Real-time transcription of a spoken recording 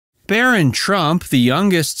Barron Trump, the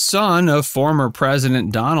youngest son of former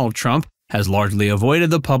President Donald Trump, has largely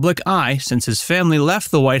avoided the public eye since his family left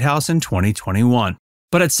the White House in 2021.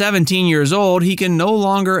 But at 17 years old, he can no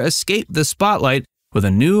longer escape the spotlight with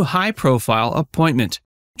a new high-profile appointment.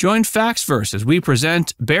 Join FactsVerse as we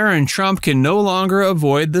present Barron Trump can no longer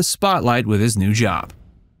avoid the spotlight with his new job.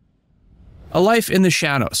 A life in the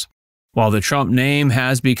shadows. While the Trump name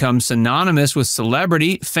has become synonymous with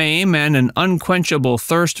celebrity, fame, and an unquenchable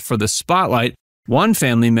thirst for the spotlight, one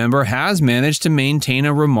family member has managed to maintain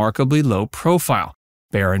a remarkably low profile.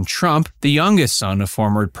 Barron Trump, the youngest son of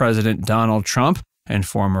former President Donald Trump and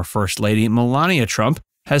former First Lady Melania Trump,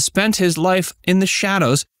 has spent his life in the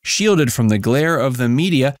shadows, shielded from the glare of the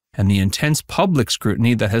media and the intense public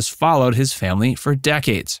scrutiny that has followed his family for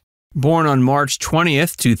decades. Born on March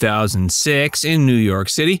 20th, 2006 in New York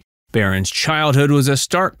City, Barron's childhood was a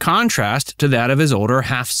stark contrast to that of his older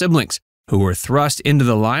half-siblings, who were thrust into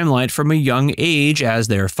the limelight from a young age as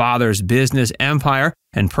their father's business empire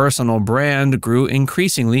and personal brand grew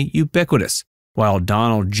increasingly ubiquitous. While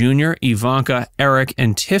Donald Jr., Ivanka, Eric,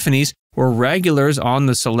 and Tiffany's were regulars on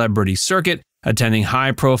the celebrity circuit, attending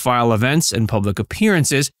high-profile events and public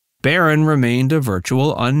appearances, Barron remained a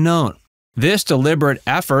virtual unknown. This deliberate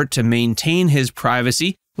effort to maintain his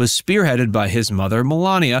privacy was spearheaded by his mother,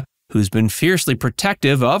 Melania, who's been fiercely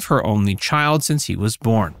protective of her only child since he was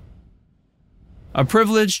born. A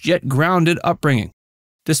privileged yet grounded upbringing.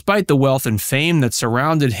 Despite the wealth and fame that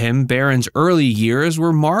surrounded him, Barron's early years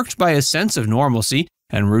were marked by a sense of normalcy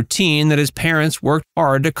and routine that his parents worked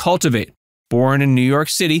hard to cultivate. Born in New York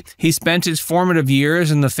City, he spent his formative years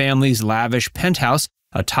in the family's lavish penthouse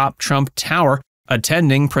atop Trump Tower,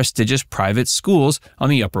 attending prestigious private schools on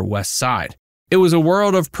the Upper West Side. It was a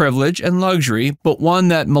world of privilege and luxury, but one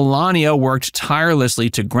that Melania worked tirelessly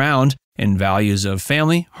to ground in values of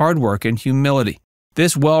family, hard work, and humility.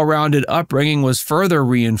 This well-rounded upbringing was further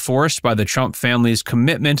reinforced by the Trump family's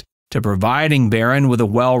commitment to providing Barron with a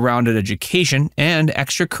well-rounded education and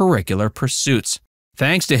extracurricular pursuits.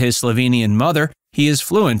 Thanks to his Slovenian mother, he is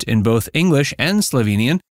fluent in both English and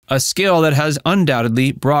Slovenian, a skill that has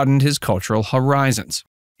undoubtedly broadened his cultural horizons.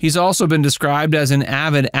 He's also been described as an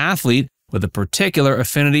avid athlete with a particular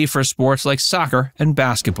affinity for sports like soccer and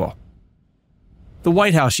basketball. The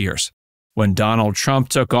White House years. When Donald Trump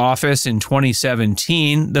took office in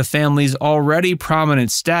 2017, the family's already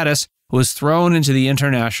prominent status was thrown into the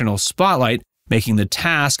international spotlight, making the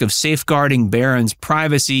task of safeguarding Barron's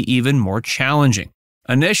privacy even more challenging.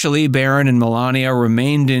 Initially, Barron and Melania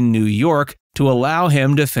remained in New York to allow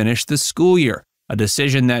him to finish the school year, a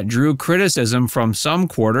decision that drew criticism from some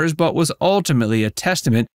quarters but was ultimately a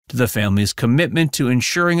testament to the family's commitment to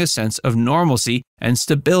ensuring a sense of normalcy and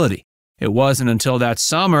stability. It wasn't until that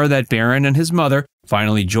summer that Barron and his mother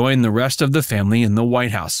finally joined the rest of the family in the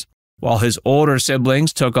White House. While his older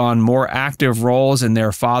siblings took on more active roles in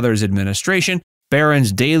their father's administration,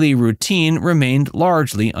 Barron's daily routine remained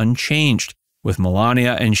largely unchanged, with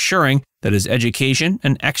Melania ensuring that his education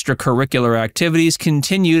and extracurricular activities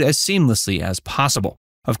continued as seamlessly as possible.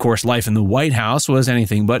 Of course, life in the White House was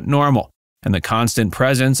anything but normal, and the constant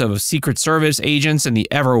presence of Secret Service agents and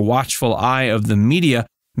the ever-watchful eye of the media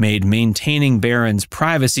made maintaining Barron's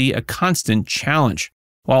privacy a constant challenge.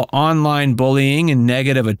 While online bullying and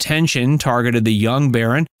negative attention targeted the young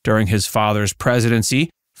Barron during his father's presidency,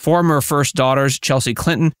 former first daughters Chelsea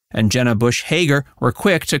Clinton and Jenna Bush Hager were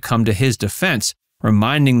quick to come to his defense,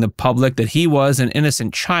 reminding the public that he was an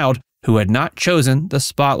innocent child who had not chosen the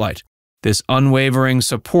spotlight. This unwavering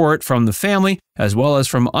support from the family, as well as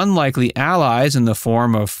from unlikely allies in the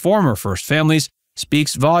form of former First families,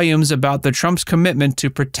 speaks volumes about the Trump's commitment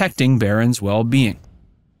to protecting Barron's well-being.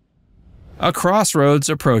 A Crossroads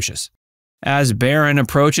Approaches. As Barron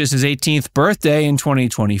approaches his 18th birthday in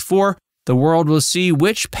 2024, the world will see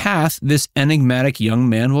which path this enigmatic young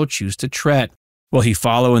man will choose to tread. Will he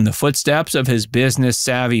follow in the footsteps of his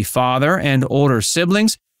business-savvy father and older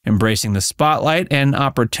siblings, embracing the spotlight and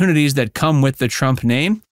opportunities that come with the Trump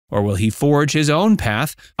name? Or will he forge his own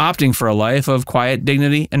path, opting for a life of quiet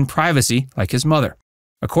dignity and privacy like his mother?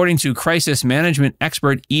 According to crisis management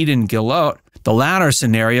expert Eden Gillot, the latter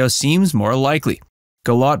scenario seems more likely.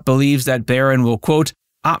 Gillot believes that Barron will, quote,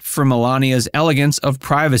 opt for Melania's elegance of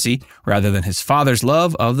privacy rather than his father's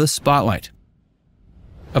love of the spotlight.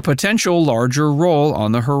 A potential larger role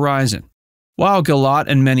on the horizon. While Gillot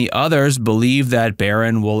and many others believe that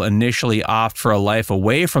Barron will initially opt for a life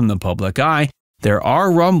away from the public eye, there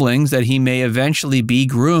are rumblings that he may eventually be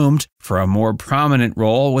groomed for a more prominent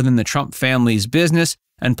role within the Trump family's business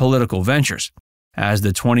and political ventures. As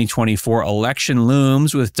the 2024 election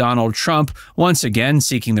looms with Donald Trump once again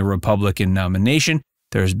seeking the Republican nomination,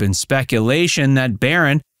 There's been speculation that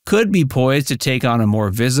Barron could be poised to take on a more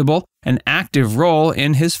visible and active role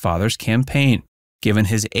in his father's campaign. Given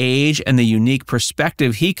his age and the unique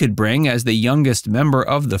perspective he could bring as the youngest member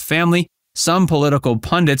of the family, some political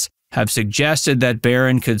pundits have suggested that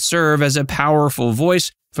Barron could serve as a powerful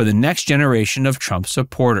voice for the next generation of Trump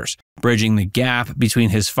supporters, bridging the gap between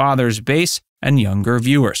his father's base and younger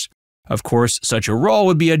viewers. Of course, such a role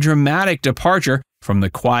would be a dramatic departure from the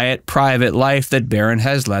quiet, private life that Barron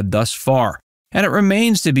has led thus far, and it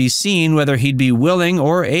remains to be seen whether he'd be willing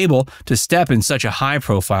or able to step in such a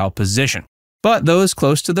high-profile position. But those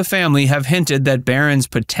close to the family have hinted that Barron's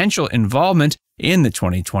potential involvement in the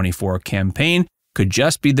 2024 campaign could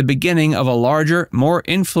just be the beginning of a larger, more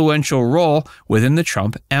influential role within the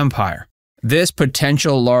Trump empire. This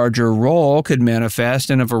potential larger role could manifest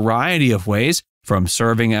in a variety of ways, from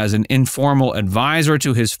serving as an informal advisor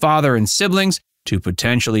to his father and siblings, to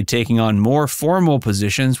potentially taking on more formal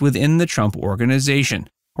positions within the Trump organization,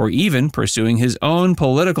 or even pursuing his own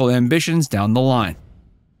political ambitions down the line.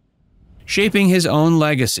 Shaping his own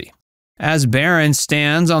legacy. As Barron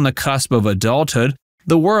stands on the cusp of adulthood,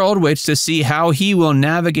 the world waits to see how he will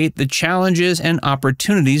navigate the challenges and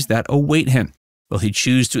opportunities that await him. Will he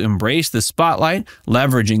choose to embrace the spotlight,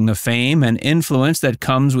 leveraging the fame and influence that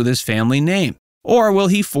comes with his family name? Or will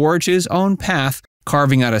he forge his own path,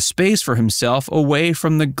 carving out a space for himself away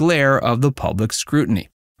from the glare of the public scrutiny?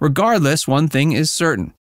 Regardless, one thing is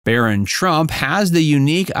certain. Barron Trump has the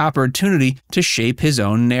unique opportunity to shape his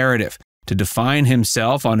own narrative, to define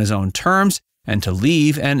himself on his own terms, and to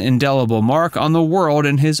leave an indelible mark on the world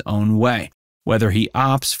in his own way. Whether he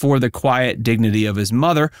opts for the quiet dignity of his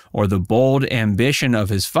mother or the bold ambition of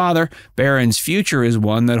his father, Barron's future is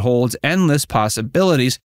one that holds endless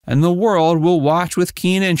possibilities, and the world will watch with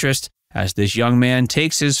keen interest as this young man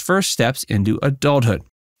takes his first steps into adulthood.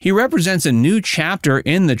 He represents a new chapter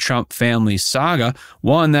in the Trump family saga,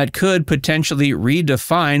 one that could potentially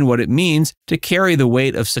redefine what it means to carry the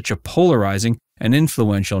weight of such a polarizing and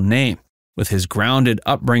influential name. With his grounded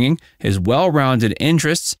upbringing, his well-rounded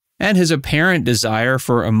interests, and his apparent desire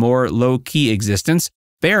for a more low-key existence,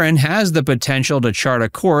 Barron has the potential to chart a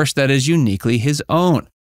course that is uniquely his own,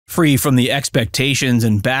 free from the expectations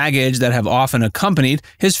and baggage that have often accompanied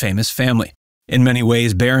his famous family. In many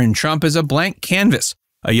ways, Barron Trump is a blank canvas,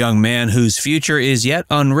 a young man whose future is yet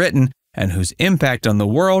unwritten and whose impact on the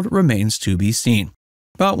world remains to be seen.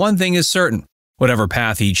 But one thing is certain. Whatever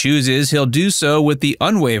path he chooses, he'll do so with the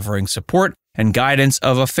unwavering support and guidance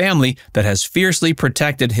of a family that has fiercely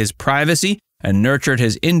protected his privacy and nurtured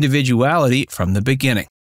his individuality from the beginning.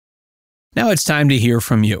 Now it's time to hear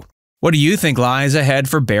from you. What do you think lies ahead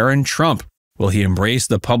for Barron Trump? Will he embrace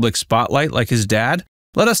the public spotlight like his dad?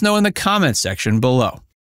 Let us know in the comments section below.